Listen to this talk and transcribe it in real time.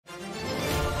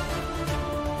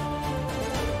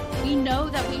We know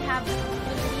that we have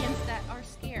Palestinians that are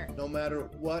scared. No matter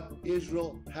what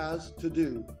Israel has to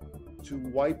do to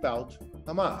wipe out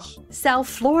Hamas. South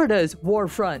Florida's war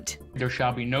front. There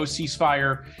shall be no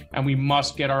ceasefire, and we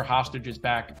must get our hostages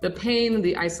back. The pain,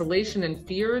 the isolation, and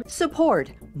fear.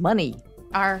 Support, money.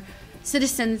 Our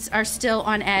citizens are still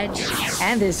on edge.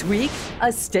 And this week,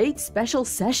 a state special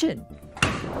session.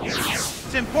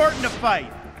 It's important to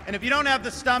fight. And if you don't have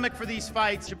the stomach for these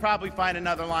fights, you probably find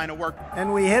another line of work.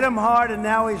 And we hit him hard, and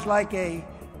now he's like a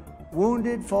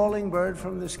wounded falling bird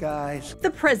from the skies.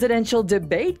 The presidential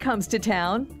debate comes to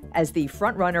town as the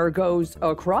frontrunner goes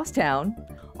across town.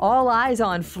 All eyes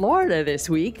on Florida this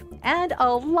week, and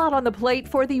a lot on the plate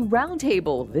for the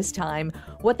roundtable. This time,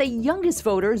 what the youngest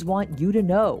voters want you to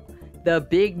know. The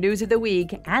big news of the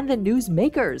week and the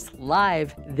newsmakers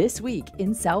live this week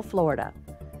in South Florida.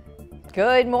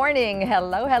 Good morning.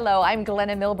 Hello, hello. I'm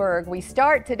Glenna Milberg. We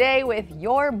start today with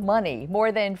your money.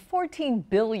 More than $14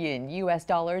 billion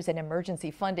in emergency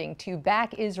funding to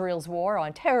back Israel's war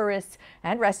on terrorists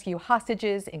and rescue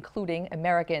hostages, including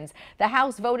Americans. The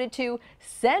House voted to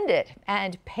send it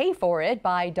and pay for it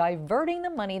by diverting the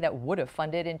money that would have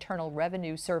funded Internal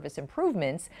Revenue Service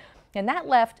improvements. And that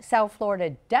left South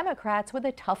Florida Democrats with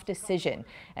a tough decision.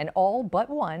 And all but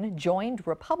one joined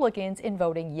Republicans in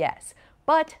voting yes.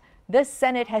 But the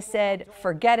Senate has said,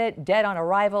 forget it, dead on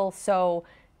arrival. So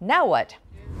now what?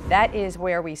 That is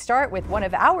where we start with one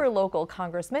of our local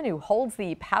congressmen who holds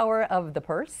the power of the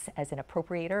purse as an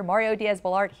appropriator. Mario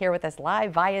Diaz-Balart here with us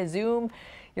live via Zoom.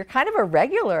 You're kind of a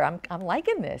regular. I'm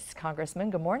liking this, Congressman.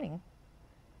 Good morning.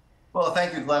 Well,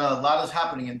 thank you, Glenna. A lot is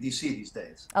happening in D.C. these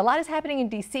days. A lot is happening in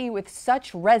D.C. with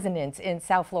such resonance in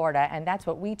South Florida, and that's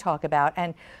what we talk about.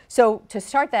 And so to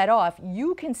start that off,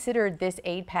 you considered this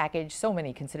aid package, so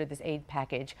many considered this aid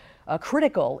package,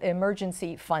 critical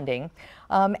emergency funding,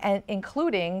 and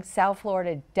including South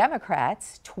Florida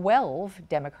Democrats. 12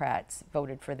 Democrats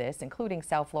voted for this, including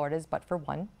South Florida's, but for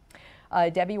one.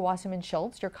 Debbie Wasserman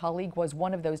Schultz, your colleague, was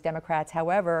one of those Democrats.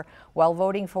 However, while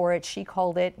voting for it, she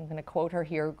called it, I'm going to quote her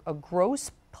here, a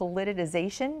gross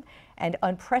politicization and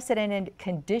unprecedented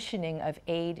conditioning of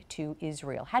aid to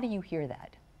Israel. How do you hear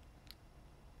that?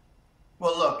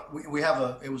 Well, look, we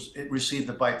have it received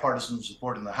the bipartisan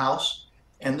support in the House,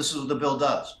 and this is what the bill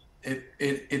does.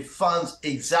 It funds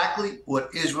exactly what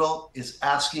Israel is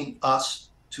asking us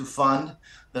to fund,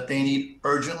 that they need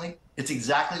urgently. It's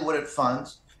exactly what it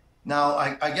funds. Now,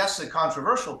 I guess the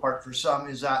controversial part for some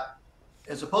is that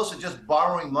as opposed to just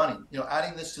borrowing money,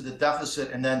 adding this to the deficit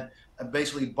and then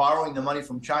basically borrowing the money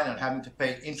from China and having to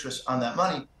pay interest on that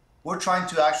money, we're trying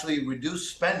to actually reduce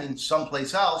spending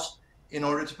someplace else in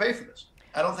order to pay for this.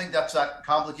 I don't think that's that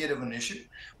complicated of an issue.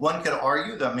 One could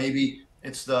argue that maybe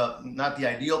it's not the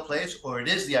ideal place, or it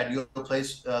is the ideal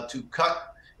place to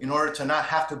cut in order to not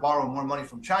have to borrow more money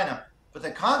from China. But the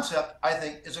concept, I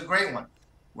think, is a great one.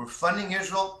 We're funding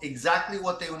Israel exactly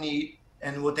what they need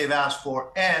and what they've asked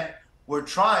for. And we're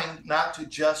trying not to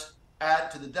just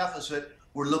add to the deficit.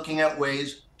 We're looking at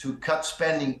ways to cut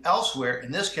spending elsewhere.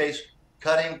 In this case,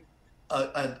 cutting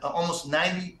almost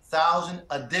 90,000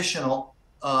 additional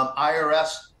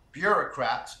IRS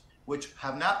bureaucrats, which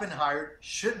have not been hired,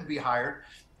 shouldn't be hired.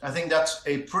 I think that's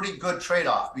a pretty good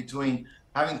trade-off between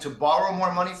having to borrow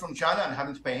more money from China and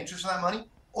having to pay interest on that money,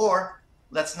 or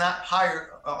let's not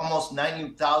hire almost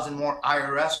 90,000 more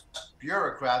IRS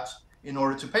bureaucrats in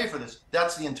order to pay for this.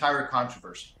 That's the entire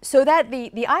controversy. So that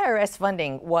the IRS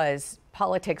funding was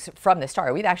politics from the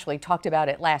start. We've actually talked about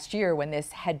it last year when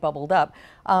this had bubbled up.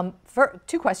 For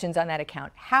two questions on that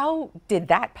account. How did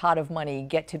that pot of money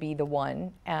get to be the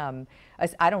one?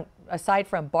 Aside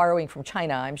from borrowing from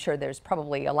China, I'm sure there's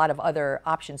probably a lot of other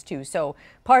options too. So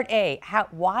part A,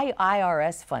 why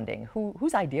IRS funding?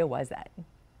 Whose idea was that?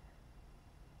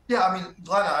 Yeah, I mean,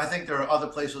 Glenna, I think there are other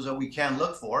places that we can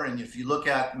look for. And if you look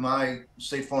at my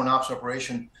state foreign ops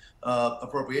appropriation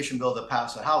bill that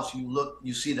passed the House,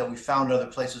 you see that we found other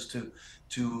places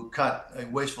to cut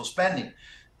wasteful spending.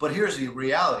 But here's the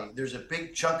reality. There's a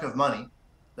big chunk of money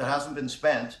that hasn't been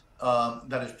spent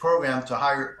that is programmed to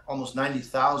hire almost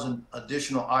 90,000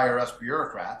 additional IRS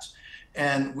bureaucrats.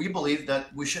 And we believe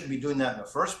that we shouldn't be doing that in the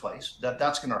first place,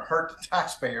 that's going to hurt the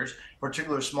taxpayers,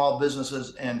 particularly small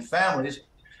businesses and families.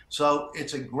 So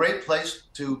it's a great place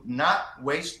to not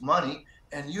waste money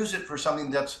and use it for something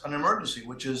that's an emergency,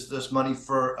 which is this money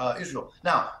for Israel.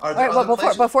 Now, are there other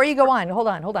places? Before you go on, hold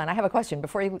on. I have a question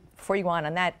before you go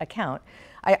on that account.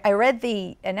 I read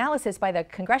the analysis by the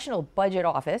Congressional Budget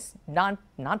Office,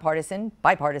 nonpartisan,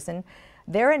 bipartisan.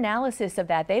 Their analysis of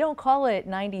that, they don't call it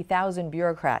 90,000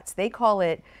 bureaucrats. They call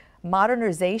it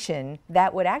modernization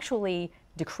that would actually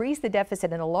decrease the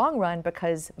deficit in the long run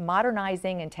because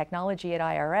modernizing and technology at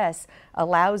IRS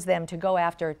allows them to go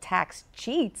after tax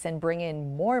cheats and bring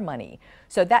in more money.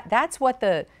 So that's what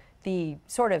the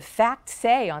sort of facts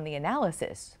say on the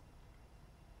analysis.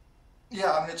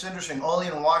 Yeah, I mean, it's interesting. Only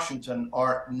in Washington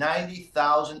are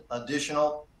 90,000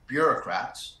 additional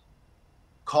bureaucrats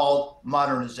called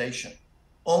modernization.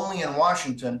 Only in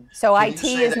Washington. So IT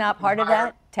is not part of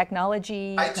that?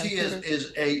 Technology? IT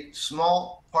is a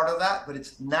small part of that, but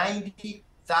it's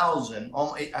 90,000,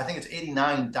 I think it's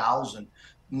 89,000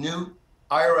 new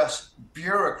IRS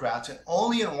bureaucrats. And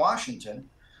only in Washington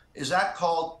is that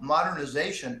called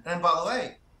modernization. And by the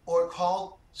way, or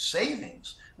called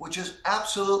savings, which is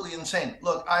absolutely insane.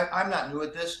 Look, I'm not new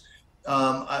at this.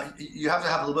 You have to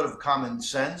have a little bit of common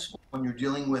sense when you're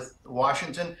dealing with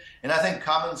Washington. And I think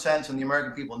common sense and the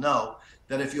American people know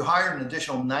that if you hire an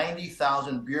additional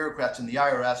 90,000 bureaucrats in the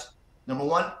IRS, number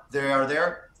one, they are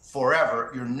there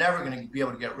forever. You're never going to be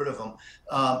able to get rid of them.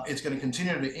 It's going to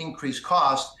continue to increase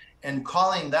cost. And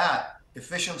calling that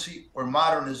efficiency or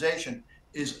modernization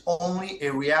is only a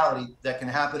reality that can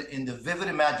happen in the vivid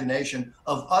imagination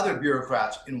of other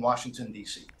bureaucrats in Washington,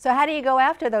 D.C. So how do you go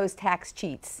after those tax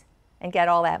cheats and get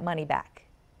all that money back?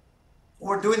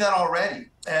 We're doing that already.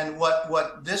 And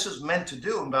what this is meant to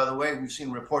do, and by the way, we've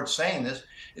seen reports saying this,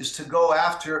 is to go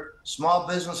after small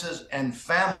businesses and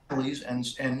families and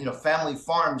family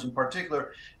farms in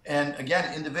particular, and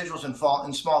again, individuals in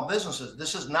small businesses.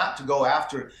 This is not to go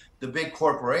after the big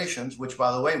corporations, which,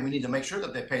 by the way, we need to make sure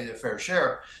that they pay their fair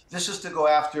share. This is to go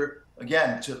after,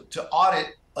 again, to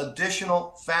audit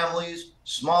additional families,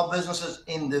 small businesses,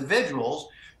 individuals,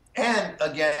 and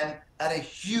again, at a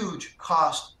huge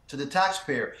cost to the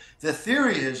taxpayer. The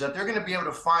theory is that they're going to be able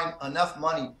to find enough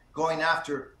money going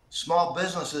after small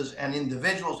businesses and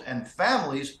individuals and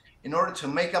families in order to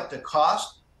make up the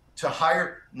cost to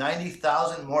hire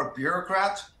 90,000 more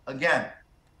bureaucrats. Again,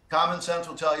 common sense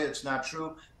will tell you it's not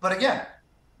true. But again,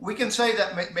 we can say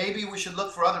that maybe we should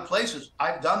look for other places.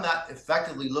 I've done that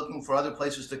effectively, looking for other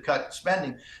places to cut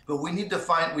spending, but we needed to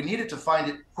find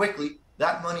it quickly.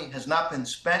 That money has not been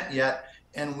spent yet.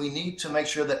 And we need to make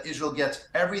sure that Israel gets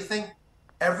everything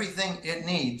it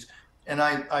needs. And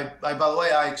by the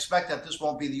way, I expect that this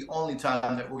won't be the only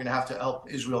time that we're going to have to help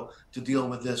Israel to deal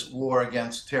with this war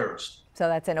against terrorists. So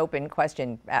that's an open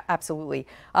question, absolutely.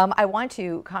 I want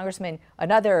to, Congressman,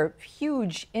 another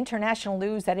huge international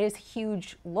news that is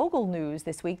huge local news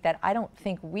this week that I don't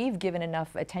think we've given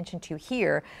enough attention to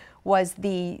here was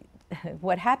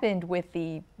what happened with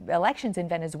the elections in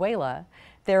Venezuela.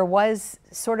 There was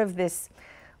sort of this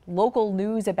local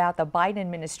news about the Biden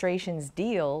administration's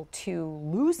deal to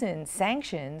loosen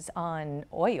sanctions on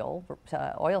oil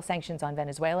sanctions on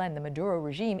Venezuela and the Maduro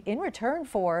regime in return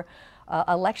for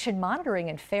election monitoring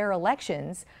and fair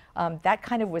elections. That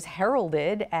kind of was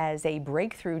heralded as a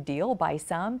breakthrough deal by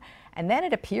some. And then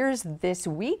it appears this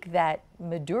week that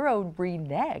Maduro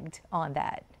reneged on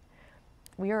that.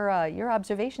 Your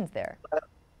observations there.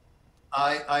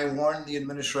 I warned the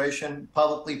administration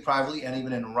publicly, privately, and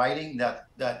even in writing that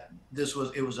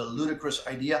it was a ludicrous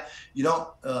idea. You don't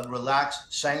relax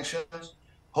sanctions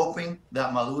hoping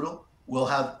that Maduro will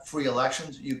have free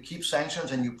elections. You keep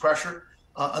sanctions and you pressure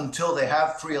until they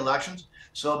have free elections.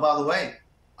 So, by the way,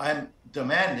 I'm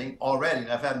demanding already,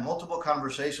 and I've had multiple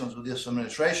conversations with this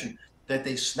administration, that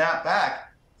they snap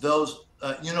back those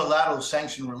unilateral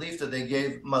sanction relief that they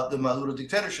gave the Maduro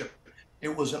dictatorship.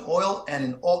 It was in oil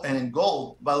and in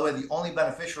gold. By the way, the only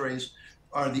beneficiaries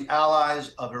are the allies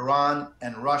of Iran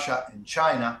and Russia and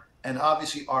China, and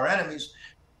obviously our enemies.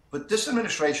 But this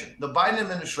administration, the Biden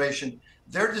administration,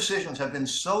 their decisions have been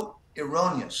so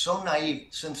erroneous, so naive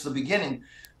since the beginning,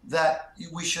 that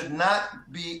we should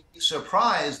not be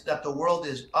surprised that the world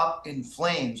is up in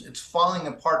flames. It's falling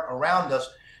apart around us.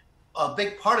 A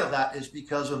big part of that is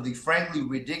because of the frankly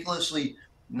ridiculously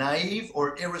naive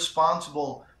or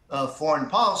irresponsible foreign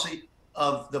policy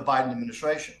of the Biden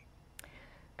administration.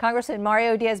 Congressman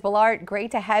Mario Diaz-Balart,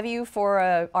 great to have you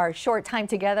for our short time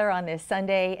together on this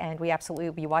Sunday, and we absolutely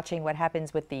will be watching what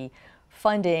happens with the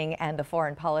funding and the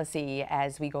foreign policy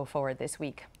as we go forward this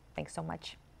week. Thanks so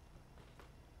much.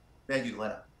 Thank you,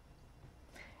 Glenna.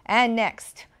 And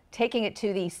next, taking it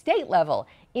to the state level,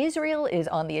 Israel is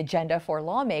on the agenda for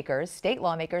lawmakers. State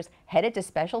lawmakers headed to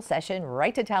special session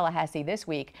right to Tallahassee this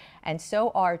week, and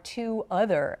so are two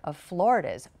other of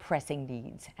Florida's pressing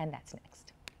needs. And that's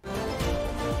next.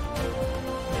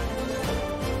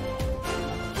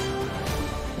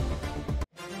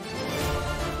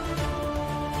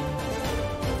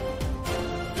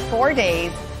 Four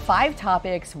days 5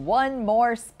 topics, one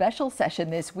more special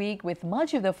session this week with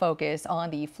much of the focus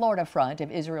on the Florida front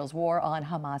of Israel's war on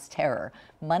Hamas terror.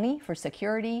 Money for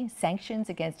security, sanctions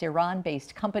against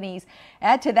Iran-based companies.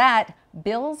 Add to that,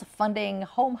 bills funding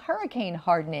home hurricane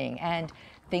hardening and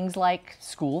things like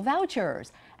school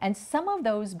vouchers. And some of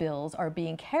those bills are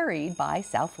being carried by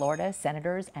South Florida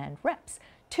senators and reps.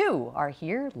 2 are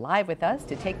here live with us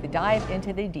to take the dive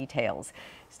into the details.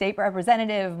 State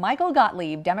Representative Michael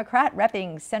Gottlieb, Democrat,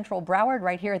 repping Central Broward,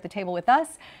 right here at the table with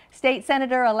us. State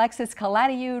Senator Alexis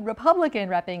Calatayud, Republican,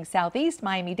 repping Southeast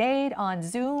Miami-Dade on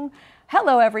Zoom.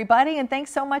 Hello, everybody, and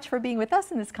thanks so much for being with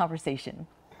us in this conversation.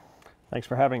 Thanks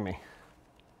for having me.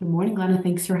 Good morning, Glenna.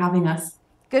 Thanks for having us.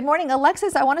 Good morning.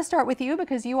 Alexis, I want to start with you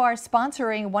because you are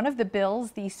sponsoring one of the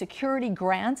bills. The security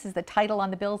grants is the title on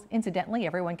the bills. Incidentally,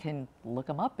 everyone can look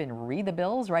them up and read the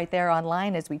bills right there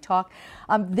online as we talk.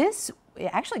 This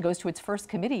actually goes to its first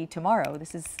committee tomorrow.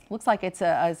 Looks like it's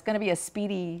going to be a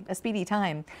speedy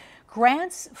time.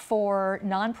 Grants for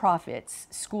nonprofits,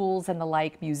 schools and the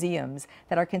like, museums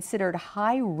that are considered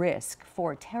high risk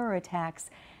for terror attacks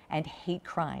and hate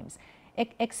crimes.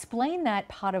 Explain that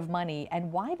pot of money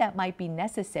and why that might be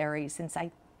necessary, since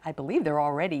I believe they're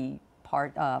already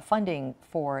funding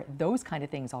for those kind of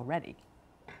things already.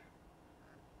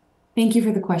 Thank you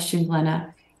for the question,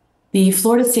 Glenna. The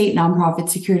Florida State Nonprofit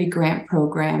Security Grant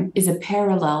Program is a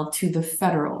parallel to the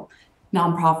federal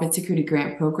Nonprofit Security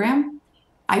Grant Program.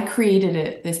 I created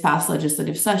it this past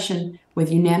legislative session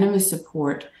with unanimous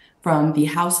support from the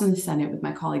House and the Senate with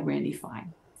my colleague Randy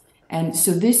Fine. And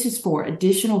so this is for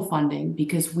additional funding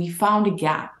because we found a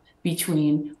gap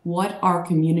between what our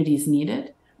communities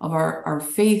needed of our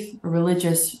faith,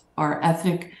 religious, our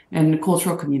ethnic and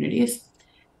cultural communities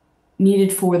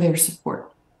needed for their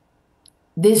support.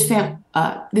 This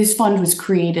fund was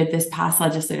created this past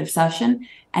legislative session,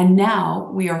 and now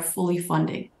we are fully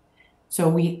funding. So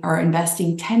we are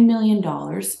investing $10 million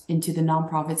into the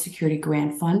Nonprofit Security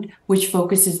Grant Fund, which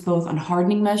focuses both on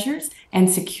hardening measures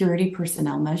and security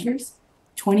personnel measures,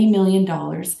 $20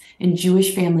 million in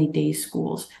Jewish family day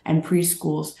schools and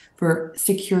preschools for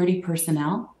security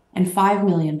personnel, and $5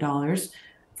 million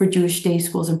for Jewish day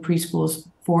schools and preschools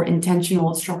for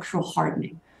intentional structural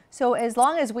hardening. So as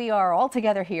long as we are all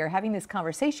together here having this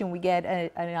conversation, we get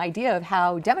an idea of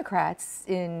how Democrats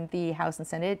in the House and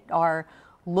Senate are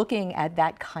looking at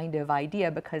that kind of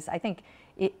idea, because I think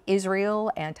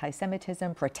Israel,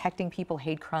 anti-Semitism, protecting people,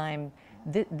 hate crime,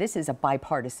 this is a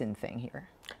bipartisan thing here.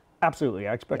 Absolutely.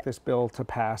 I expect this bill to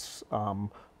pass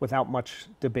without much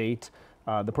debate.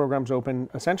 The program's open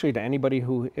essentially to anybody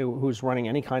who's running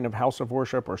any kind of house of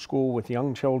worship or school with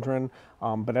young children.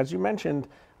 But as you mentioned,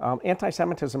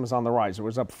 anti-Semitism is on the rise. It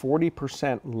was up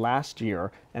 40% last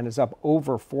year and is up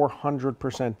over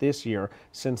 400% this year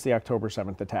since the October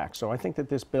 7th attack. So I think that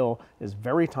this bill is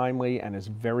very timely and is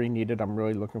very needed. I'm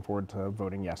really looking forward to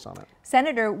voting yes on it.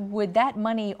 Senator, would that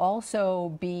money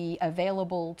also be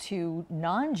available to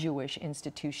non-Jewish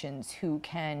institutions who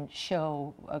can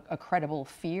show a credible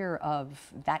fear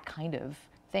of that kind of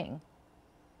thing?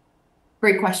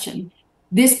 Great question.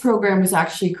 This program was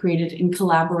actually created in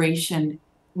collaboration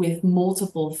with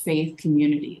multiple faith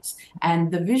communities.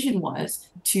 And the vision was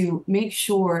to make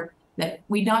sure that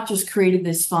we not just created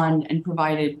this fund and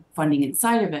provided funding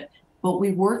inside of it, but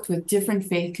we worked with different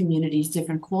faith communities,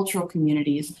 different cultural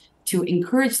communities to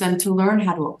encourage them to learn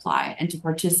how to apply and to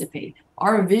participate.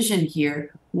 Our vision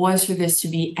here was for this to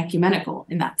be ecumenical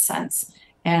in that sense.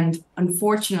 And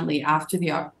unfortunately, after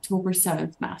the October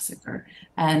 7th massacre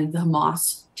and the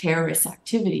Hamas terrorist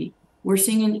activity, we're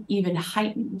seeing an even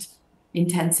heightened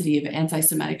intensity of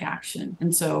anti-Semitic action.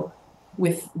 And so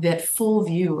with that full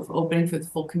view of opening for the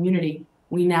full community,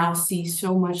 we now see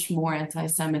so much more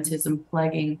anti-Semitism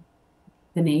plaguing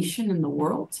the nation and the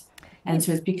world. And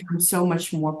so it's become so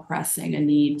much more pressing a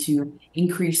need to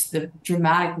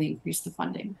dramatically increase the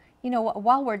funding. You know,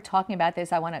 while we're talking about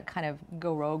this, I want to kind of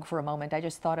go rogue for a moment. I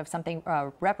just thought of something.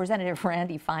 Representative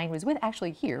Randy Fine was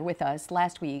actually here with us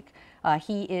last week.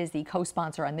 He is the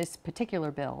co-sponsor on this particular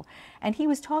bill. And he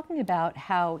was talking about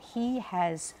how he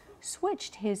has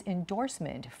switched his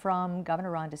endorsement from Governor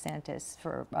Ron DeSantis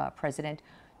for president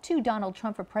to Donald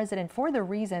Trump for president for the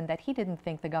reason that he didn't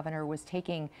think the governor was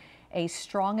taking a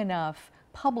strong enough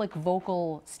public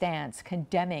vocal stance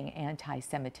condemning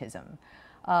anti-Semitism.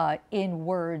 In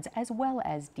words as well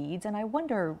as deeds, and I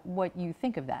wonder what you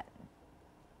think of that.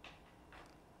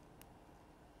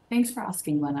 Thanks for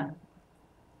asking, Glenna.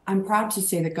 I'm proud to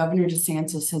say that Governor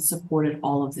DeSantis has supported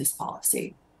all of this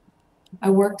policy.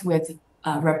 I worked with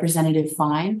Representative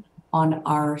Fine on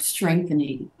our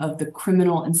strengthening of the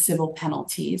criminal and civil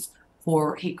penalties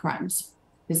for hate crimes.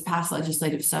 this past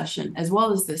legislative session, as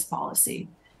well as this policy.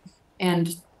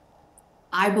 And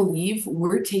I believe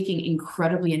we're taking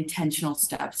incredibly intentional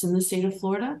steps in the state of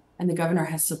Florida, and the governor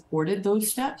has supported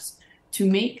those steps to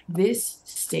make this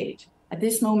state, at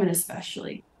this moment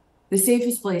especially, the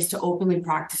safest place to openly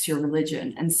practice your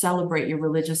religion and celebrate your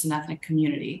religious and ethnic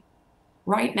community.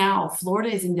 Right now, Florida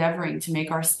is endeavoring to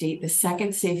make our state the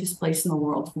second safest place in the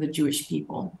world for the Jewish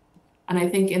people. And I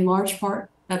think in large part,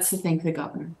 that's to thank the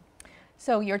governor.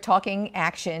 So you're talking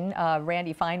action.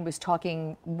 Randy Fine was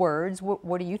talking words.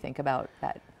 What do you think about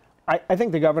that? I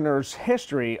think the governor's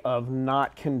history of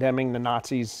not condemning the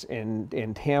Nazis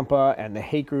in Tampa and the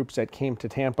hate groups that came to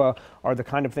Tampa are the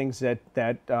kind of things that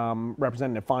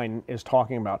Representative Fine is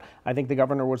talking about. I think the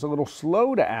governor was a little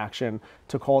slow to action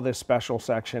to call this special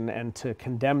section and to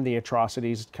condemn the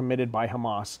atrocities committed by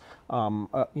Hamas,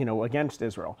 against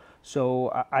Israel.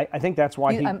 So I think that's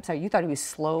why I'm sorry, you thought he was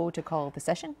slow to call the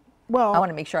session? Well, I want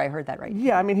to make sure I heard that right.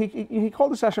 Yeah, I mean, he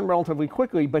called the session relatively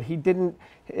quickly, but he didn't.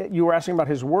 You were asking about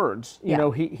his words. He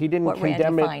didn't what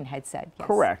condemn Randy it. Fine had said. Yes.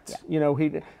 Correct. Yeah.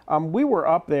 We were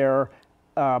up there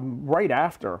right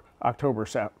after October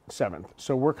 7th,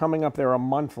 so we're coming up there a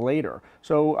month later.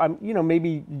 So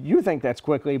maybe you think that's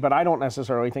quickly, but I don't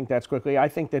necessarily think that's quickly. I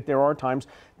think that there are times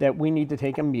that we need to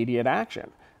take immediate action.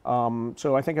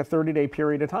 So I think a 30-day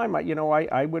period of time,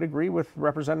 I would agree with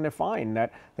Representative Fine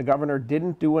that the governor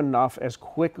didn't do enough as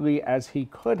quickly as he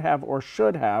could have or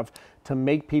should have to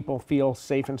make people feel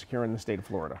safe and secure in the state of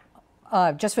Florida.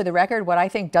 Just for the record, what I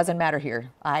think doesn't matter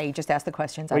here. I just ask the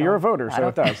questions. Well, you're a voter, so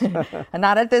it does.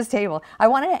 Not at this table. I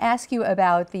wanted to ask you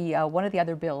about the one of the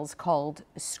other bills called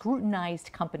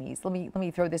scrutinized companies. Let me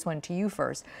throw this one to you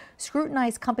first.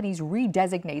 Scrutinized companies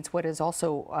redesignates what is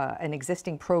also an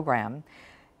existing program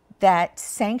that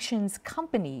sanctions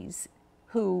companies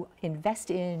who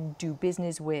invest in, do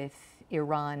business with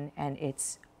Iran and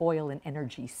its oil and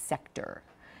energy sector.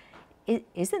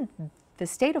 Isn't the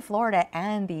state of Florida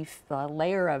and the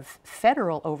layer of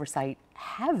federal oversight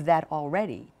have that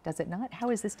already, does it not? How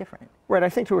is this different? Right, I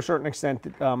think to a certain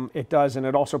extent it does, and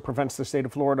it also prevents the state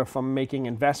of Florida from making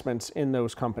investments in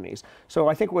those companies. So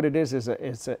I think what it is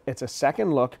it's a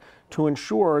second look to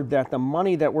ensure that the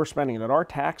money that we're spending, that our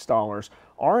tax dollars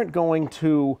aren't going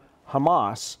to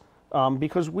Hamas,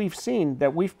 because we've seen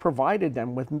that we've provided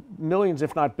them with millions,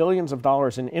 if not billions of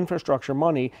dollars in infrastructure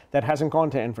money that hasn't gone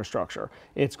to infrastructure.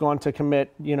 It's gone to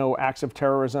commit, acts of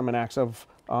terrorism and acts of,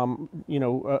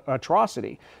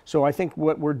 atrocity. So I think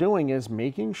what we're doing is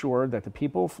making sure that the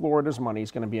people of Florida's money is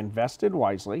going to be invested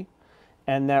wisely,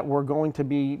 and that we're going to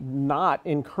be not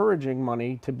encouraging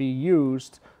money to be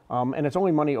used, and it's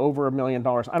only money over $1 million.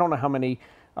 I don't know how many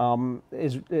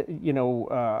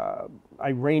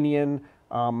Iranian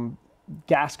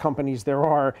gas companies there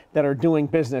are that are doing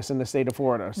business in the state of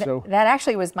Florida. So that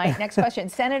actually was my next question.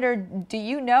 Senator, do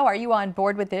you know, are you on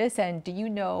board with this, and do you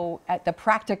know the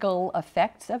practical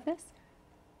effects of this?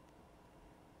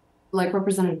 Like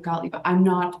Representative Gottlieb, I'm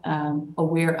not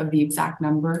aware of the exact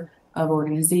number of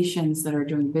organizations that are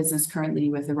doing business currently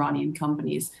with Iranian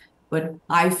companies, but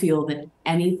I feel that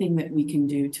anything that we can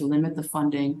do to limit the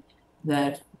funding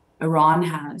that Iran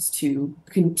has to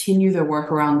continue their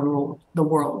work around the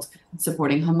world,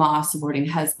 supporting Hamas, supporting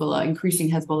Hezbollah, increasing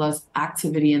Hezbollah's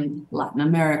activity in Latin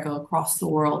America, across the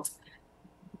world.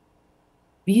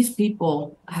 These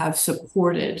people have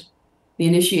supported the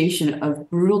initiation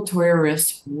of brutal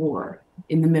terrorist war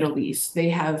in the Middle East. They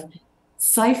have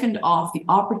siphoned off the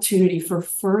opportunity for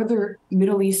further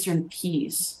Middle Eastern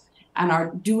peace and are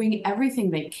doing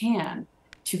everything they can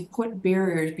to put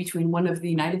barriers between one of the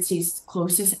United States'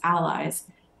 closest allies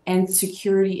and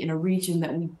security in a region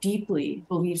that we deeply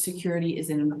believe security is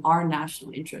in our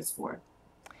national interest for.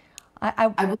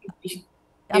 I'm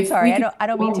sorry, I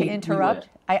don't mean to interrupt.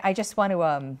 I just want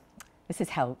to, this is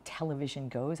how television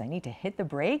goes. I need to hit the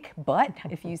break, but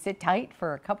if you sit tight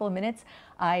for a couple of minutes,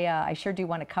 I sure do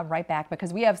want to come right back,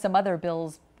 because we have some other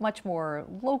bills much more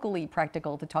locally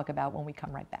practical to talk about when we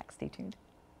come right back. Stay tuned.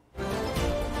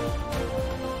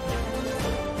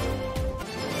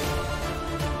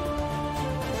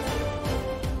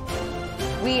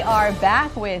 We are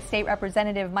back with State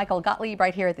Representative Michael Gottlieb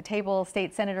right here at the table,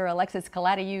 State Senator Alexis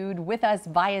Calatayud with us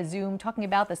via Zoom, talking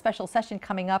about the special session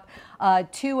coming up,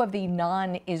 two of the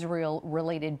non-Israel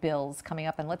related bills coming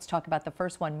up. And let's talk about the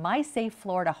first one. My Safe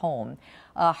Florida Home,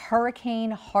 a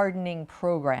hurricane hardening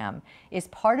program, is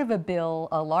part of a bill,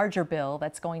 a larger bill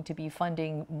that's going to be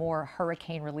funding more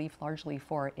hurricane relief, largely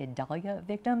for Idalia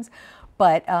victims.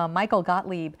 But Michael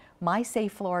Gottlieb, My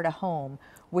Safe Florida Home,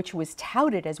 which was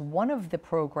touted as one of the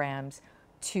programs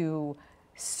to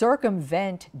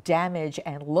circumvent damage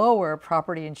and lower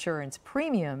property insurance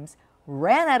premiums,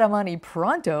 ran out of money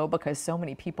pronto because so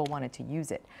many people wanted to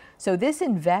use it. So this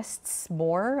invests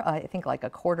more, I think like a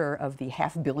quarter of the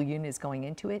 $500 million is going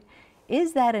into it.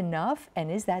 Is that enough,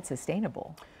 and is that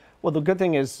sustainable? Well, the good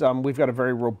thing is we've got a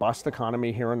very robust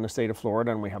economy here in the state of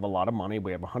Florida, and we have a lot of money.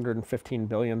 We have a $115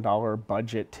 billion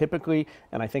budget typically,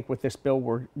 and I think with this bill,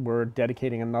 we're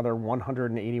dedicating another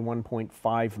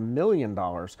 $181.5 million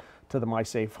to the My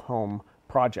Safe Home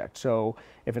project. So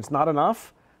if it's not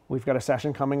enough, we've got a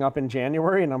session coming up in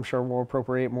January, and I'm sure we'll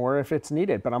appropriate more if it's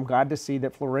needed. But I'm glad to see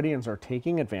that Floridians are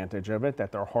taking advantage of it,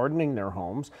 that they're hardening their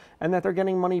homes, and that they're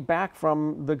getting money back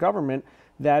from the government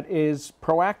that is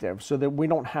proactive so that we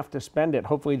don't have to spend it.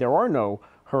 Hopefully there are no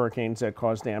hurricanes that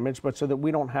cause damage, but so that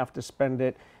we don't have to spend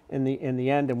it in the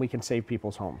end, and we can save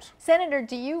people's homes. Senator,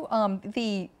 do you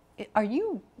are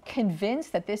you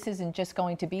convinced that this isn't just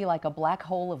going to be like a black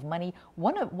hole of money?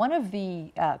 One of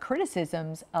the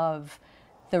criticisms of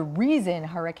the reason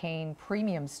hurricane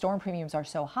premiums, storm premiums are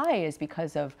so high is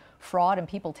because of fraud and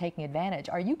people taking advantage.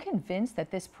 Are you convinced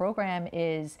that this program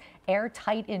is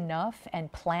airtight enough and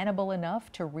plannable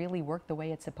enough to really work the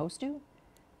way it's supposed to?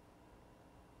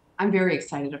 I'm very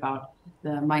excited about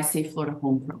the My Safe Florida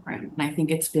Home program, and I think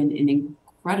it's been an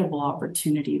incredible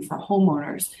opportunity for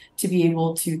homeowners to be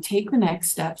able to take the next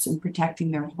steps in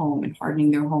protecting their home and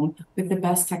hardening their home with the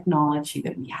best technology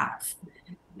that we have.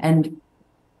 And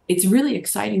it's really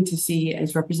exciting to see,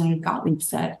 as Representative Gottlieb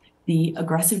said, the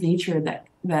aggressive nature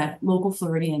that local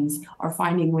Floridians are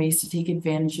finding ways to take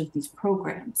advantage of these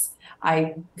programs.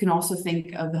 I can also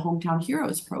think of the Hometown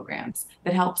Heroes programs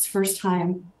that helps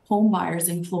first-time home buyers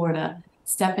in Florida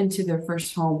step into their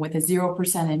first home with a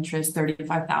 0% interest,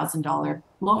 $35,000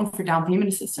 loan for down payment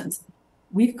assistance.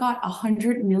 We've got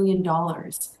 $100 million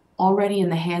already in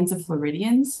the hands of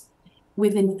Floridians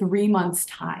within 3 months'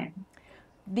 time.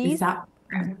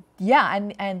 Yeah,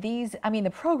 and these, I mean, the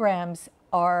programs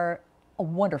are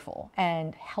wonderful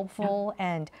and helpful. Yeah.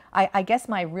 And I guess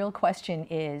my real question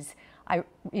is,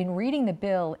 in reading the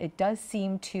bill, it does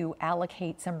seem to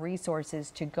allocate some resources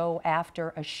to go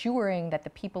after assuring that the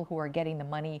people who are getting the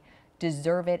money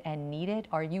deserve it and need it.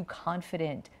 Are you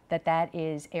confident that that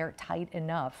is airtight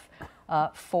enough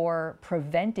for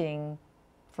preventing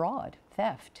fraud,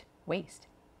 theft, waste?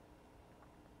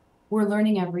 We're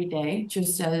learning every day,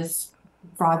 just as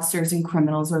fraudsters and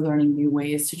criminals are learning new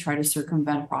ways to try to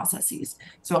circumvent processes.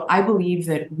 So I believe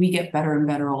that we get better and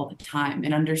better all the time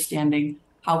in understanding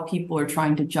how people are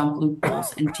trying to jump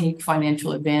loopholes and take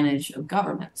financial advantage of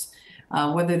governments,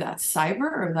 whether that's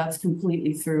cyber or that's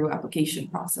completely through application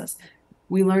process.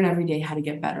 We learn every day how to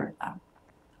get better at that.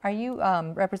 Are you,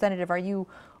 Representative, are you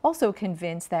also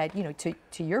convinced that, you know,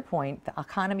 to your point, the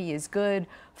economy is good,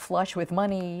 flush with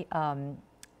money?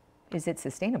 Is it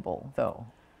sustainable, though?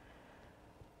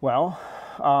 Well,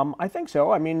 I think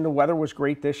so. I mean, the weather was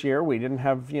great this year. We didn't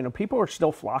have, you know, people are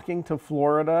still flocking to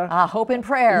Florida. Hope and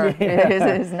prayer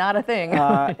is not a thing.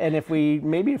 And if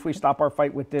we stop our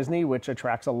fight with Disney, which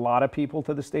attracts a lot of people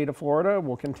to the state of Florida,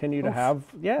 we'll continue to have,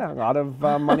 a lot of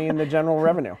money in the general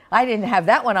revenue. I didn't have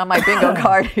that one on my bingo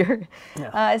card here.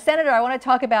 Yeah. Senator, I want to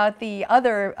talk about the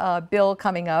other bill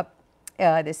coming up.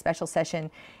 This special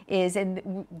session is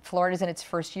Florida's in its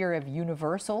first year of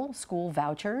universal school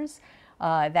vouchers.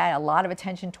 That a lot of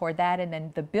attention toward that, and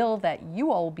then the bill that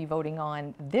you all will be voting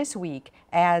on this week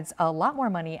adds a lot more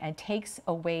money and takes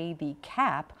away the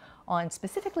cap on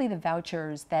specifically the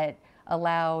vouchers that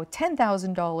allow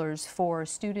 $10,000 for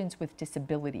students with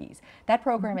disabilities. That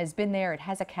program has been there, it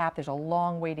has a cap, there's a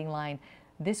long waiting line.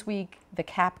 This week, the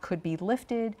cap could be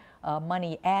lifted,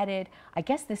 money added. I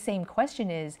guess the same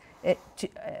question is,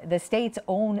 the state's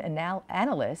own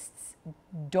analysts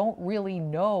don't really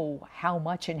know how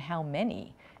much and how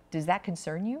many. Does that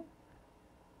concern you?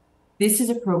 This is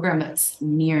a program that's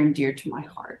near and dear to my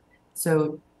heart.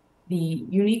 So the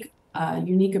Unique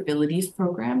Abilities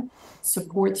program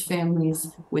supports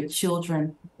families with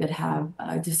children that have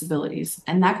disabilities,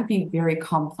 and that could be very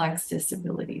complex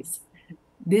disabilities.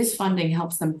 This funding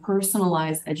helps them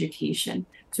personalize education.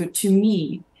 So to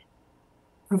me,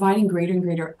 providing greater and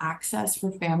greater access for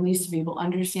families to be able to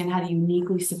understand how to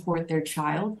uniquely support their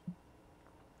child,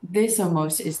 this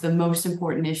almost is the most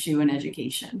important issue in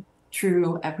education,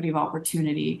 true equity of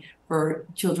opportunity for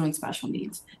children with special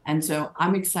needs. And so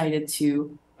I'm excited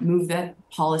to move that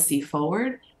policy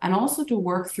forward and also to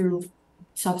work through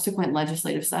subsequent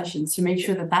legislative sessions to make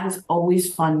sure that that is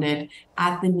always funded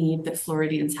at the need that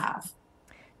Floridians have.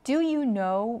 Do you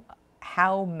know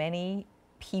how many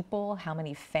people, how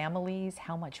many families,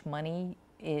 how much money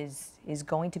is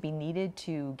going to be needed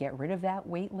to get rid of that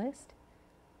wait list?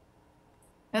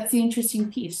 That's the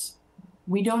interesting piece.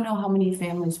 We don't know how many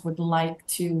families would like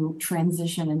to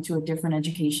transition into a different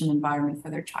education environment for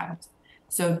their child.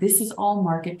 So this is all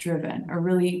market driven, or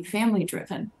really family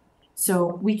driven.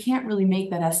 So we can't really make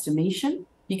that estimation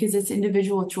because it's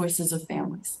individual choices of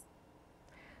families.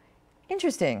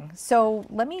 Interesting. So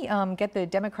let me get the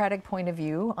Democratic point of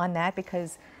view on that,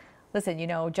 because listen, you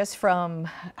know, just from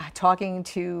talking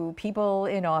to people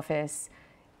in office,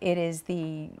 it is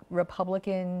the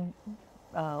Republican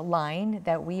line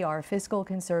that we are fiscal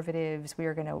conservatives. We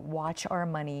are going to watch our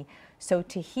money. So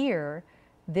to hear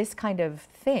this kind of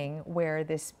thing where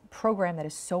this program that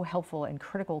is so helpful and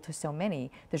critical to so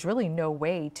many, there's really no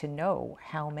way to know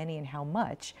how many and how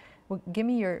much. Well, give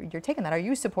me your take on that. Are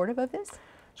you supportive of this?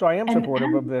 So I am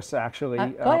supportive of this, actually.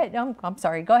 Go ahead. No, I'm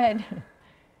sorry. Go ahead.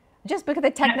 Just because of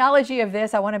the technology of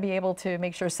this, I want to be able to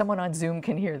make sure someone on Zoom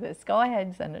can hear this. Go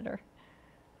ahead, Senator.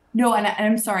 No, and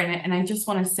I'm sorry, and I just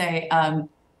want to say, I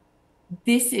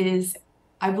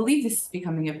believe this is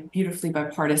becoming a beautifully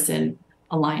bipartisan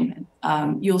alignment.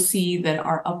 You'll see that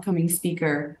our upcoming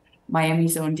speaker,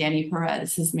 Miami's own Danny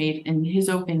Perez, has made in his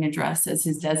opening address as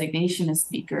his designation as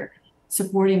speaker,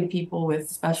 supporting people with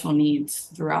special needs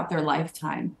throughout their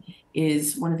lifetime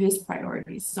is one of his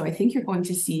priorities. So I think you're going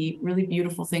to see really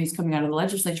beautiful things coming out of the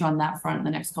legislature on that front in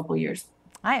the next couple of years.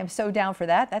 I am so down for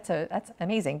that. That's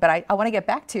amazing. But I want to get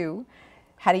back to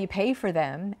how do you pay for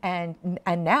them? And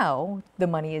now the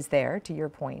money is there, to your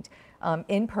point,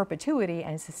 in perpetuity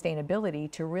and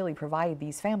sustainability to really provide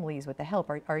these families with the help.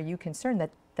 Are you concerned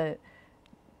that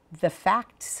the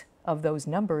facts of those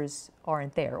numbers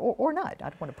aren't there, or not? I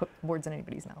don't want to put words in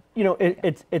anybody's mouth. You know,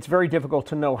 it's very difficult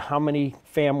to know how many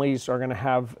families are going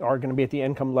to be at the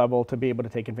income level to be able to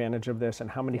take advantage of this, and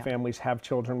how many families have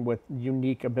children with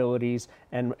unique abilities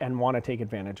and want to take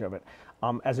advantage of it.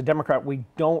 As a Democrat, we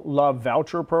don't love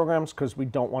voucher programs because we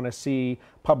don't want to see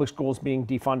public schools being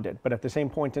defunded. But at the same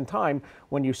point in time,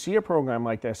 when you see a program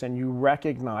like this and you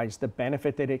recognize the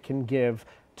benefit that it can give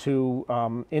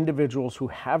to individuals who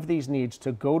have these needs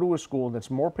to go to a school that's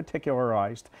more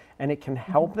particularized, and it can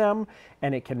help them,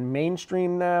 and it can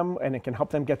mainstream them, and it can help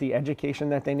them get the education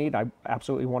that they need, I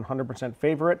absolutely 100%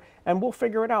 favor it. And we'll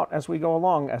figure it out as we go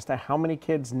along as to how many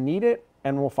kids need it,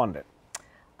 and we'll fund it.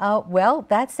 Well,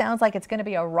 that sounds like it's going to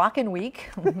be a rockin' week.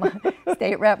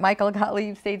 State Rep Michael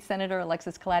Gottlieb, State Senator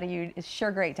Alexis Calatayud, it's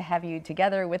sure great to have you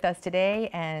together with us today,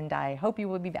 and I hope you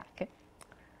will be back.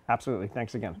 Absolutely.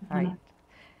 Thanks again. All right.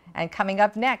 And coming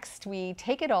up next, we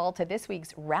take it all to this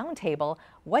week's roundtable.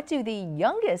 What do the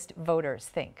youngest voters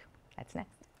think? That's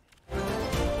next.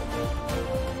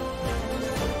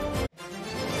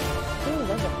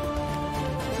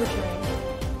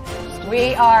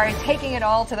 We are taking it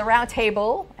all to the round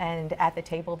table, and at the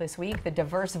table this week, the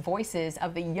diverse voices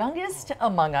of the youngest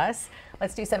among us.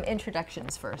 Let's do some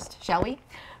introductions first, shall we?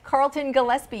 Carlton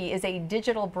Gillespie is a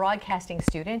digital broadcasting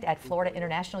student at Florida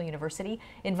International University,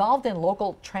 involved in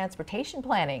local transportation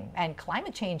planning and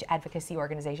climate change advocacy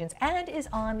organizations, and is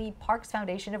on the Parks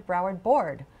Foundation of Broward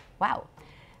board. Wow.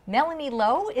 Melanie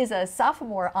Lowe is a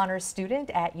sophomore honors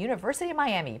student at University of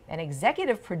Miami, an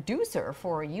executive producer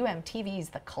for UMTV's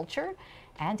The Culture,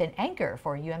 and an anchor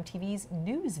for UMTV's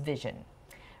News Vision.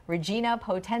 Regina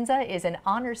Potenza is an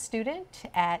honors student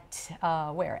at,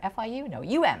 where, FIU? No,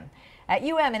 UM. At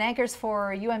UM, and anchors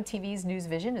for UMTV's News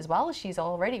Vision as well. She's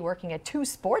already working at 2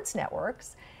 sports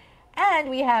networks. And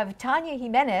we have Tania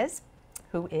Jimenez,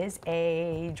 who is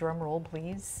a, drum roll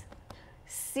please,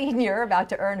 senior about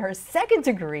to earn her 2nd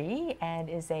degree and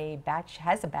is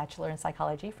has a bachelor in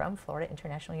psychology from Florida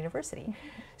International University.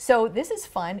 So this is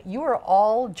fun. You are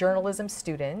all journalism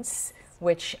students,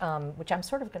 which I'm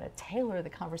sort of going to tailor the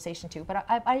conversation to. But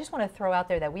I just want to throw out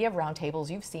there that we have roundtables.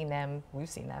 You've seen them. We've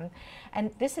seen them.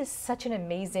 And this is such an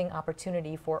amazing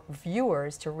opportunity for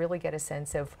viewers to really get a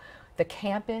sense of the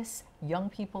campus, young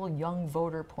people, young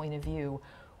voter point of view,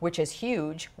 which is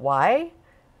huge. Why?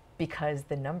 Because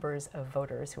the numbers of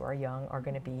voters who are young are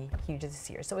going to be huge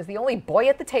this year. So as the only boy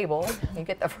at the table, you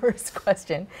get the first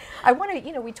question. I want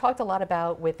to, we talked a lot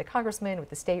about with the congressman,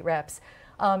 with the state reps.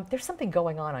 There's something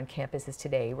going on campuses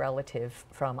today relative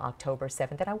from October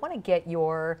 7th, and I want to get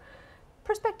your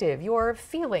perspective, your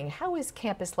feeling. How is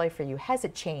campus life for you? Has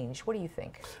it changed? What do you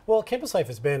think? Well, campus life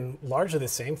has been largely the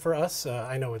same for us.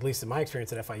 I know, at least in my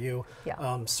experience at FIU,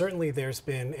 certainly there's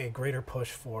been a greater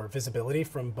push for visibility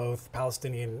from both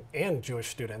Palestinian and Jewish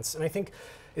students. And I think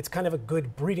it's kind of a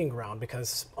good breeding ground,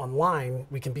 because online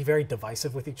we can be very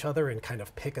divisive with each other and kind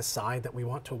of pick a side that we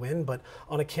want to win. But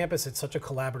on a campus, it's such a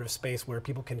collaborative space where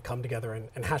people can come together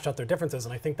and hash out their differences.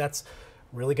 And I think that's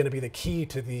really going to be the key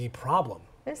to the problem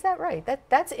Is that right?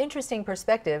 That's interesting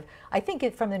perspective. I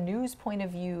think from the news point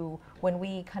of view, when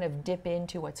we kind of dip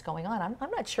into what's going on,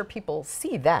 I'm not sure people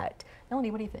see that. Melanie,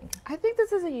 what do you think? I think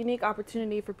this is a unique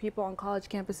opportunity for people on college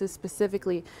campuses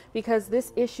specifically, because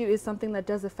this issue is something that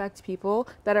does affect people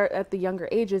that are at the younger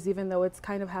ages, even though it's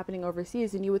kind of happening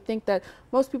overseas. And you would think that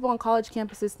most people on college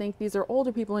campuses think these are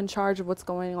older people in charge of what's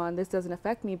going on. This doesn't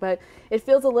affect me, but it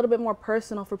feels a little bit more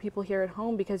personal for people here at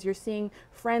home, because you're seeing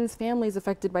friends, families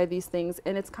affected by these things,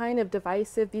 and it's kind of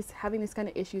divisive. Having these kind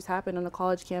of issues happen on a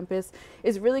college campus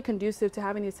is really conducive to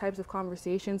having these types of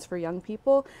conversations for young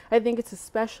people. I think it's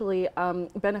especially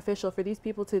beneficial for these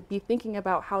people to be thinking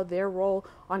about how their role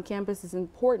on campus is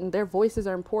important. Their voices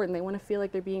are important. They want to feel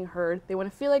like they're being heard. They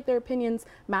want to feel like their opinions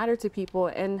matter to people,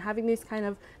 and having these kind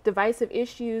of divisive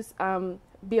issues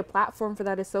be a platform for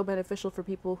that is so beneficial for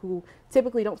people who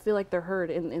typically don't feel like they're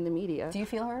heard in the media. Do you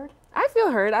feel heard? I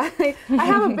feel heard. I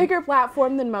have a bigger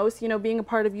platform than most, you know, being a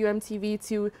part of UMTV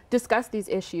to discuss these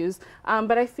issues.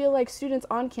 But I feel like students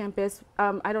on campus,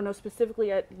 I don't know,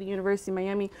 specifically at the University of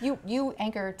Miami. You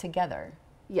anchor together.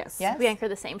 Yes. Yes? We anchor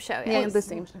the same show. Yeah, the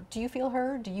same show. Do you feel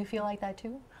heard? Do you feel like that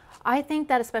too? I think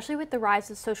that especially with the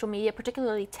rise of social media,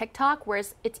 particularly TikTok, where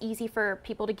it's easy for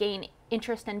people to gain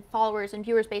interest and followers and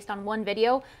viewers based on one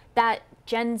video, that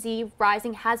Gen Z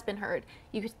rising has been heard.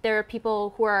 There are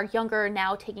people who are younger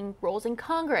now taking roles in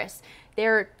Congress.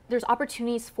 There's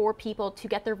opportunities for people to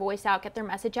get their voice out, get their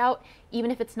message out, even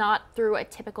if it's not through a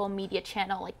typical media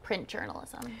channel like print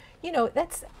journalism. You know,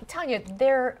 that's, Tania,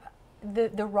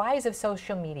 the rise of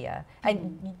social media,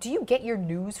 and do you get your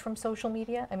news from social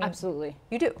media? I mean, absolutely.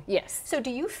 You do? Yes. So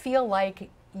do you feel like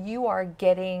you are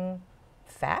getting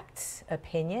facts,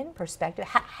 opinion, perspective?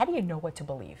 How do you know what to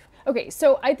believe? Okay,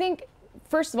 so I think,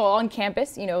 first of all, on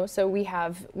campus, you know, so we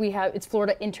have it's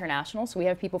Florida International, so we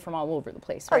have people from all over the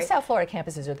place, right? South Florida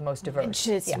campuses are the most diverse.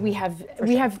 Yeah, we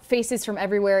have faces from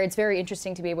everywhere. It's very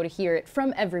interesting to be able to hear it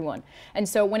from everyone. And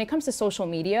so when it comes to social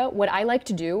media, what I like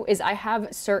to do is I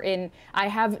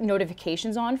have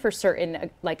notifications on for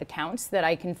certain like accounts that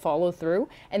I can follow through,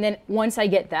 and then once I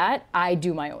get that, I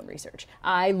do my own research.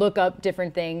 I look up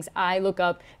different things. I look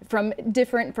up from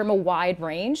a wide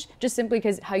range, just simply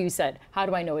because, how you said, how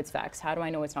do I know it's facts? How do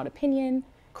I know it's not opinion?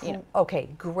 Cool. You know. Okay,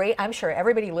 great. I'm sure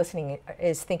everybody listening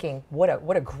is thinking, what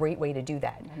a great way to do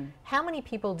that. Mm-hmm. How many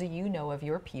people do you know of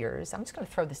your peers? I'm just going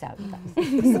to throw this out, you guys.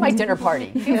 This is my dinner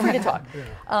party. Feel free to talk.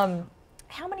 Yeah.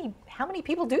 How many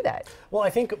people do that? Well, I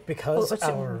think because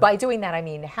by doing that, I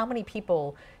mean, how many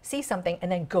people see something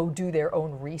and then go do their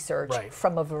own research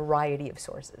from a variety of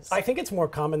sources? I think it's more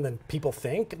common than people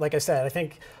think. Like I said, I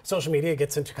think social media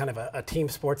gets into kind of a team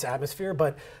sports atmosphere,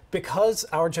 but because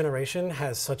our generation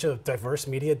has such a diverse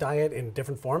media diet in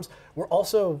different forms, we're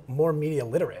also more media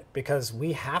literate, because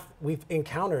we've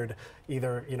encountered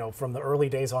either, you know, from the early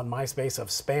days on MySpace of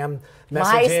spam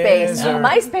messages.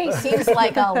 MySpace seems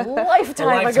like a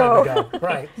lifetime ago.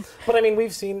 Right. But I mean,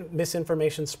 we've seen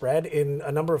misinformation spread in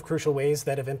a number of crucial ways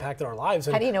that have impacted our lives.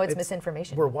 And how do you know it's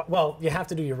misinformation? Well, you have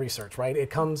to do your research, right? It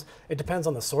depends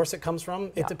on the source it comes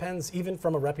from. It depends even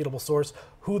from a reputable source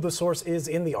who the source is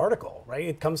in the article, right?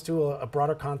 It comes to a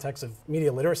broader context of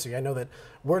media literacy. I know that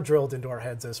we're drilled into our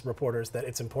heads as reporters that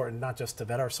it's important not just to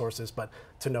vet our sources, but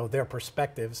to know their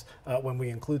perspectives when we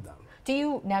include them. Do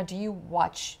you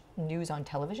watch news on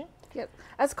television? Yep.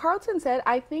 As Carlton said,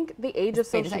 I think the age of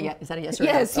social media. Is that a yes or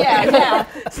no? Yes, yeah.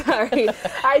 Sorry.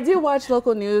 I do watch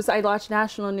local news. I watch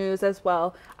national news as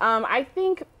well. I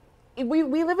think we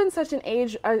live in such an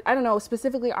age, I don't know,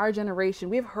 specifically our generation,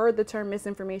 we've heard the term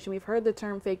misinformation, we've heard the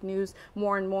term fake news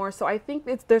more and more. So I think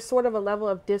there's sort of a level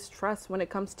of distrust when it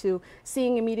comes to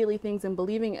seeing immediately things and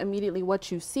believing immediately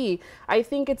what you see. I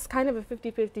think it's kind of a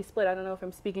 50-50 split. I don't know if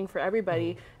I'm speaking for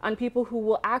everybody, on people who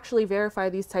will actually verify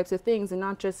these types of things and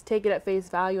not just take it at face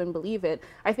value and believe it.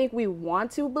 I think we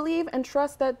want to believe and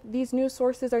trust that these news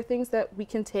sources are things that we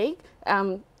can take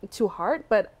to heart,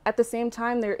 but at the same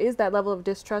time there is that level of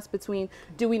distrust between,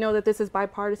 do we know that this is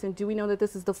bipartisan, do we know that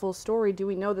this is the full story, do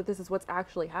we know that this is what's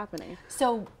actually happening?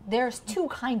 So there's two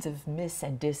kinds of mis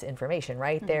and disinformation,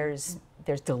 right? There's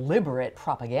deliberate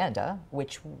propaganda,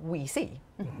 which we see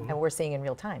and we're seeing in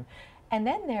real time, and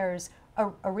then there's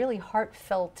a really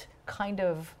heartfelt kind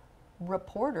of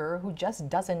reporter who just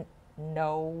doesn't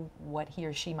know what he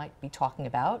or she might be talking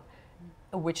about,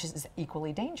 which is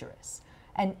equally dangerous.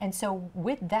 And so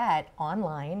with that,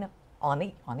 online, on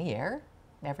the air,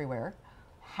 everywhere,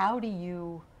 how do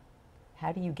you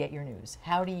get your news?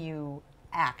 How do you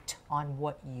act on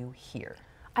what you hear?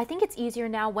 I think it's easier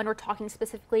now when we're talking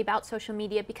specifically about social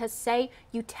media, because say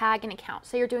you tag an account,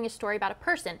 say you're doing a story about a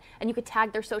person and you could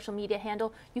tag their social media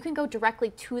handle, you can go directly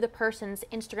to the person's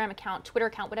Instagram account, Twitter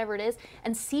account, whatever it is,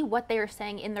 and see what they are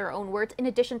saying in their own words in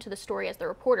addition to the story as the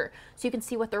reporter. So you can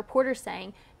see what the reporter's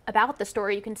saying about the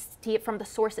story, you can see it from the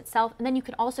source itself, and then you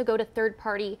can also go to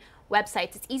third-party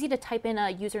websites. It's easy to type in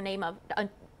a username of a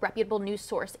reputable news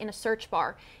source in a search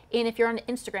bar. And if you're on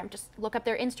Instagram, just look up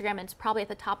their Instagram and it's probably at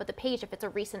the top of the page if it's a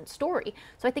recent story.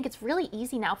 So I think it's really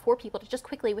easy now for people to just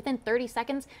quickly, within 30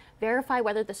 seconds, verify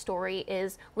whether the story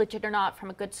is legit or not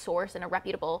from a good source and a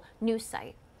reputable news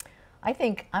site. I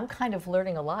think I'm kind of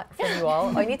learning a lot from you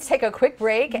all. I need to take a quick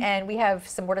break and we have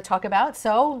some more to talk about,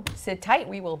 so sit tight.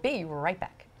 We will be right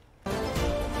back.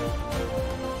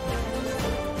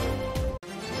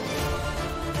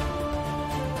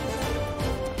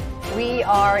 We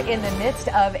are in the midst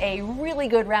of a really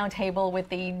good roundtable with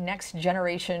the next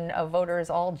generation of voters,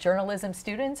 all journalism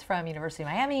students from University of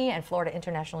Miami and Florida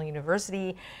International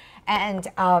University. And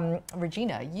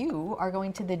Regina, you are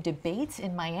going to the debates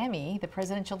in Miami, the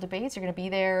presidential debates. You're going to be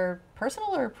there,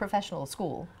 personal or professional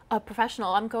school?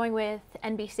 Professional. I'm going with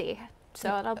NBC. So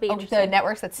that'll be interesting. The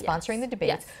networks that's sponsoring the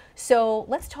debates. Yes. So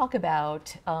let's talk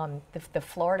about the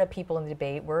Florida people in the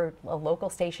debate. We're a local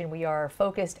station. We are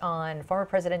focused on former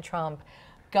President Trump,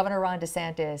 Governor Ron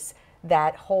DeSantis,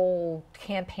 that whole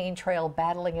campaign trail,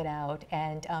 battling it out.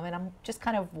 And I'm just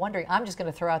kind of wondering, I'm just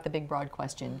going to throw out the big broad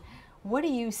question. What do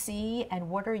you see and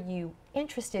what are you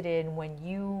interested in when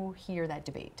you hear that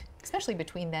debate, especially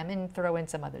between them, and throw in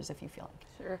some others if you feel like?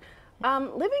 Sure.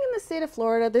 Living in the state of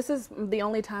Florida, this is the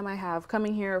only time I have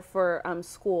coming here for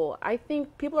school. I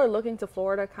think people are looking to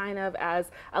Florida kind of as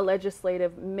a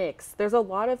legislative mix. There's a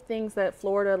lot of things that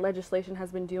Florida legislation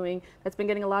has been doing that's been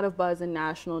getting a lot of buzz in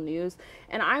national news.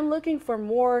 And I'm looking for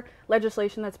more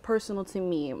legislation that's personal to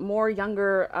me, more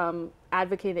younger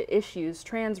advocated issues,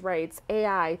 trans rights,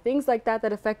 AI, things like that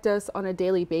that affect us on a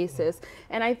daily basis.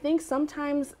 And I think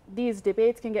sometimes these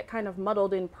debates can get kind of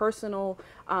muddled in personal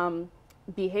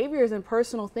behaviors and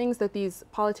personal things that these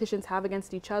politicians have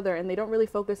against each other, and they don't really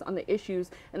focus on the issues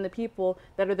and the people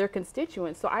that are their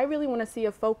constituents. So I really want to see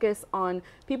a focus on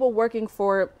people working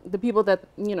for the people that,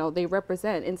 you know, they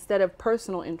represent instead of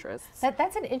personal interests.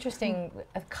 That's an interesting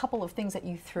a couple of things that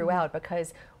you threw out,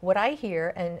 because what I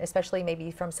hear, and especially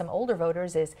maybe from some older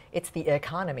voters, is it's the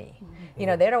economy. You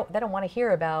know, they don't want to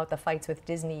hear about the fights with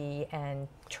Disney and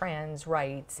trans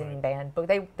rights and band, but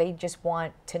they just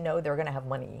want to know they're going to have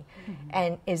money.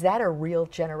 And is that a real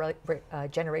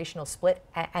generational split?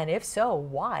 And if so,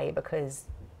 why? Because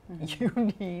you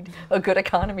need a good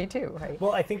economy too, right?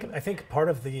 Well, I think part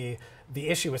of the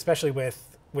issue, especially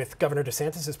with Governor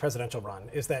DeSantis' presidential run,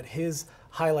 is that his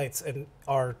highlights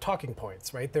are talking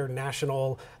points, right? They're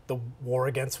national, the war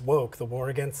against woke, the war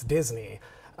against Disney.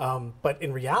 But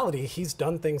in reality, he's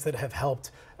done things that have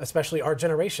helped, especially our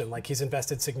generation. Like, he's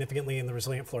invested significantly in the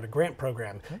Resilient Florida Grant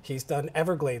Program. He's done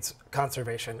Everglades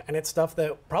conservation, and it's stuff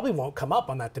that probably won't come up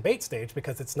on that debate stage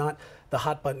because it's not the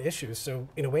hot button issues. So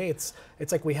in a way, it's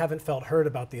like we haven't felt heard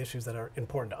about the issues that are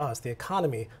important to us. The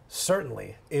economy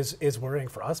certainly is worrying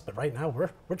for us, but right now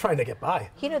we're trying to get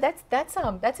by. You know, that's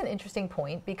an interesting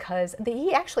point, because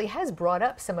he actually has brought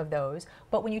up some of those.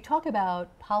 But when you talk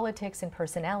about politics and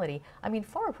personality, I mean,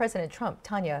 former President Trump,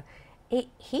 Tania,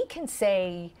 he can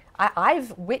say,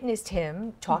 I've witnessed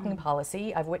him talking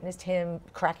policy, I've witnessed him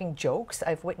cracking jokes,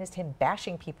 I've witnessed him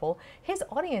bashing people. His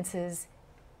audiences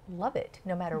love it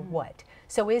no matter what.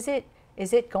 So is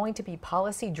it going to be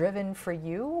policy driven for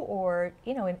you, or,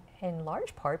 you know, in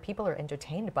large part, people are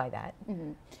entertained by that?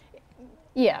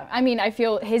 Yeah, I mean, I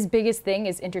feel his biggest thing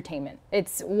is entertainment.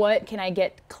 It's what can I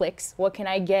get clicks? What can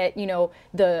I get, you know,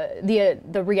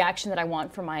 the reaction that I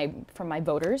want from my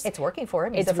voters? It's working for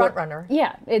him. He's a front runner.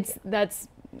 Yeah,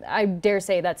 I dare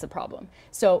say that's the problem.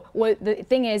 So what the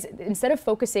thing is, instead of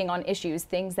focusing on issues,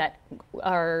 things that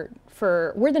are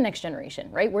we're the next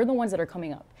generation, right? We're the ones that are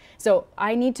coming up. So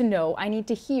I need to know, I need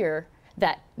to hear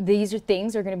that these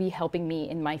things are going to be helping me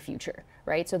in my future,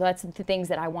 right? So that's the things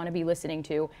that I want to be listening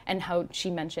to. And how she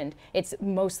mentioned, it's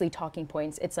mostly talking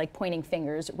points. It's like pointing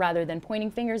fingers rather than pointing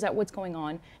fingers at what's going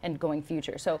on and going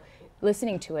future. So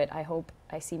listening to it, I hope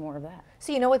I see more of that.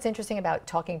 So you know what's interesting about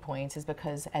talking points is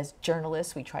because as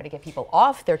journalists, we try to get people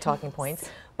off their talking points,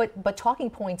 but talking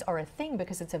points are a thing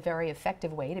because it's a very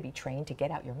effective way to be trained to get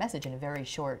out your message in a very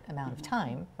short amount of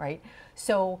time, right?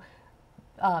 So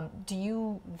do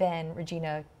you then,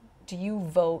 Regina, do you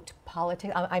vote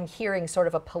politics? I'm hearing sort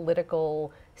of a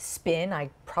political spin. I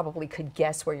probably could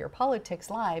guess where your politics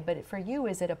lie, but for you,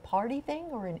 is it a party thing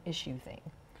or an issue thing?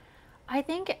 I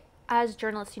think as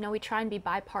journalists, we try and be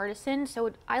bipartisan.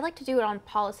 So I like to do it on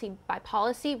policy by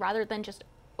policy rather than just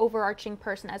overarching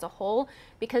person as a whole,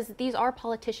 because these are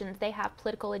politicians. They have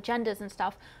political agendas and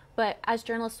stuff. But as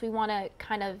journalists, we want to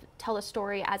kind of tell a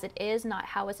story as it is, not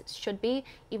how as it should be,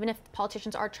 even if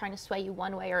politicians are trying to sway you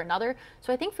one way or another.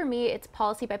 So I think for me, it's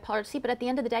policy by policy, but at the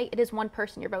end of the day, it is one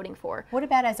person you're voting for. What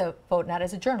about as a vote, not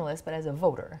as a journalist, but as a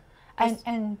voter?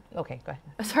 Okay, go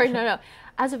ahead. Sorry, no.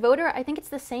 As a voter, I think it's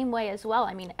the same way as well.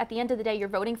 I mean, at the end of the day, you're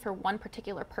voting for one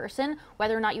particular person,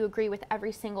 whether or not you agree with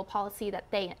every single policy that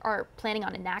they are planning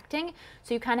on enacting.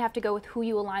 So you kind of have to go with who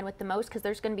you align with the most, because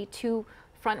there's going to be two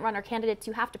front-runner candidates.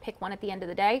 You have to pick one at the end of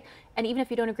the day. And even if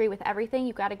you don't agree with everything,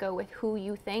 you've got to go with who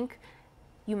you think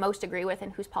you most agree with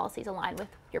and whose policies align with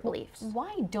your beliefs.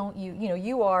 Why don't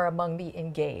you are among the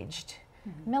engaged.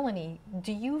 Melanie,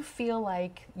 do you feel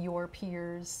like your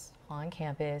peers on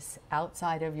campus,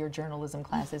 outside of your journalism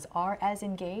classes, are as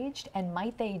engaged, and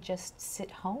might they just sit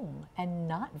home and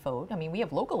not vote? I mean, we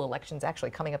have local elections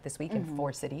actually coming up this week in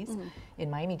 4 cities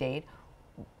in Miami-Dade.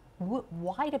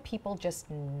 Why do people just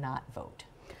not vote?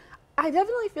 I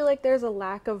definitely feel like there's a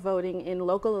lack of voting in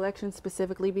local elections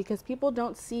specifically because people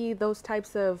don't see those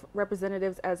types of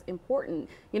representatives as important.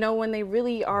 When they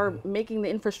really are making the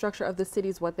infrastructure of the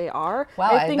cities what they are.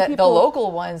 Wow, I think the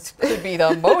local ones could be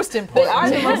the most important. They are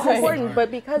the most important, but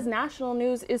because national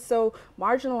news is so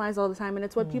marginalized all the time, and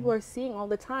it's what people are seeing all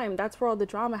the time, that's where all the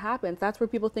drama happens. That's where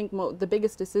people think the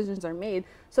biggest decisions are made.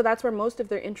 So that's where most of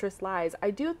their interest lies.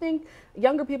 I do think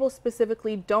younger people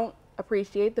specifically don't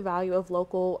appreciate the value of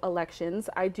local elections.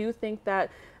 I do think that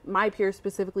my peers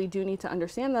specifically do need to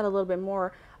understand that a little bit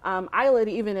more. I'll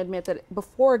even admit that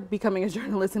before becoming a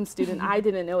journalism student, I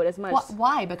didn't know it as much.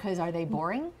 Why? Because are they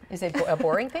boring? Is it a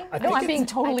boring thing? No, I'm being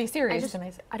totally serious.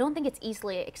 I don't think it's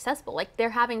easily accessible. Like, they're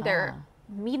having their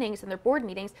meetings and their board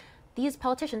meetings. These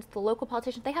politicians, the local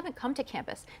politicians, they haven't come to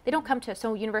campus. They don't come to,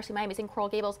 so University of Miami's in Coral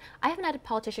Gables. I haven't had a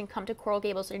politician come to Coral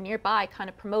Gables or nearby kind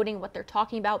of promoting what they're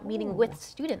talking about, meeting with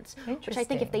students, which I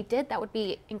think if they did, that would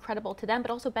be incredible to them,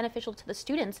 but also beneficial to the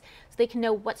students so they can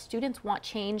know what students want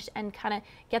changed and kind of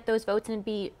get those votes and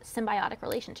be symbiotic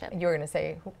relationship. You were going to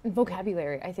say?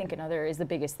 Vocabulary, I think another is the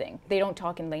biggest thing. They don't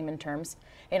talk in layman terms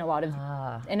in a lot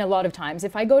of times.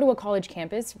 If I go to a college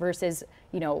campus versus,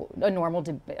 a normal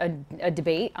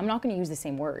debate, I'm not going to use the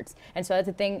same words. And so that's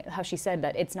the thing, how she said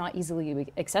that it's not easily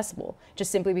accessible, just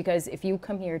simply because if you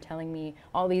come here telling me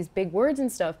all these big words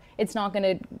and stuff, it's not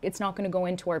going to go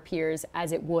into our peers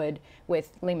as it would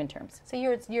with layman terms. So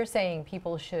you're saying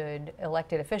people should,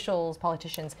 elected officials,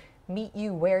 politicians, meet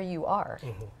you where you are.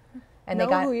 And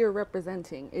know who you're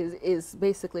representing is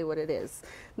basically what it is.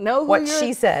 Know who what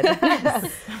she said.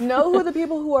 Know who the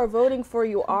people who are voting for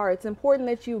you are. It's important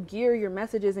that you gear your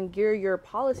messages and gear your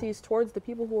policies towards the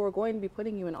people who are going to be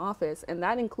putting you in office, and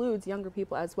that includes younger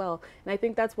people as well. And I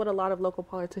think that's what a lot of local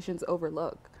politicians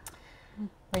overlook.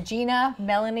 Regina,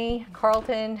 Melanie,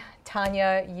 Carlton,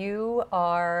 Tania, you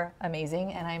are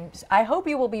amazing, and I hope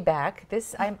you will be back.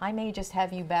 I may just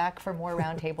have you back for more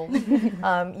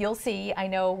roundtables. You'll see. I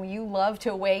know you love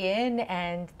to weigh in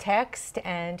and text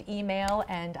and email,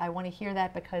 and I want to hear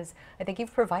that because I think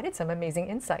you've provided some amazing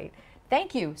insight.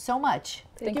 Thank you so much.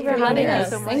 Thank you for having us.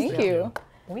 Thank you.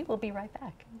 We will be right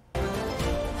back.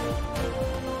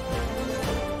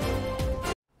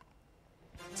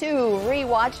 To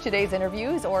re-watch today's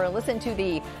interviews or listen to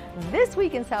the This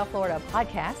Week in South Florida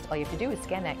podcast, all you have to do is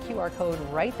scan that QR code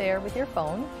right there with your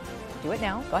phone. Do it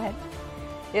now. Go ahead.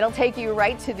 It'll take you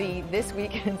right to the This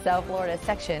Week in South Florida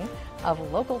section of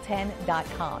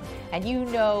local10.com. And you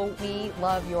know we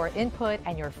love your input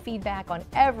and your feedback on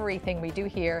everything we do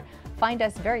here. Find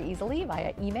us very easily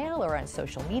via email or on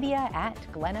social media at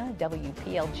Glenna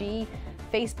WPLG,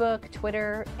 Facebook,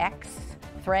 Twitter, X,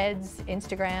 Threads,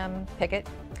 Instagram, pick it.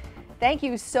 Thank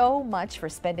you so much for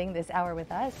spending this hour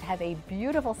with us. Have a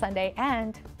beautiful Sunday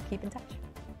and keep in touch.